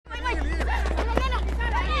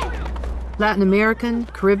Latin American,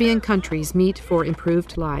 Caribbean countries meet for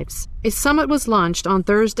improved lives. A summit was launched on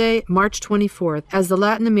Thursday, March 24th as the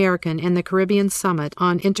Latin American and the Caribbean Summit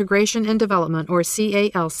on Integration and Development, or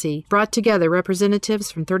CALC, brought together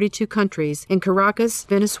representatives from 32 countries in Caracas,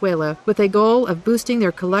 Venezuela, with a goal of boosting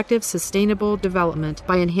their collective sustainable development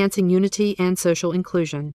by enhancing unity and social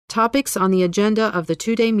inclusion. Topics on the agenda of the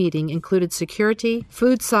two-day meeting included security,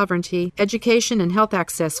 food sovereignty, education, and health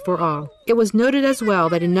access for all. It was noted as well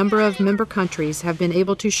that a number of member countries have been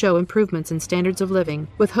able to show improvements in standards of living,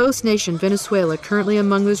 with host nation Venezuela currently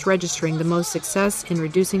among those registering the most success in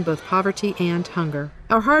reducing both poverty and hunger.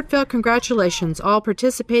 Our heartfelt congratulations all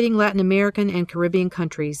participating Latin American and Caribbean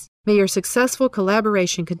countries. May your successful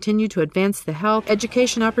collaboration continue to advance the health,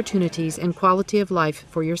 education opportunities, and quality of life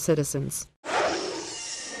for your citizens.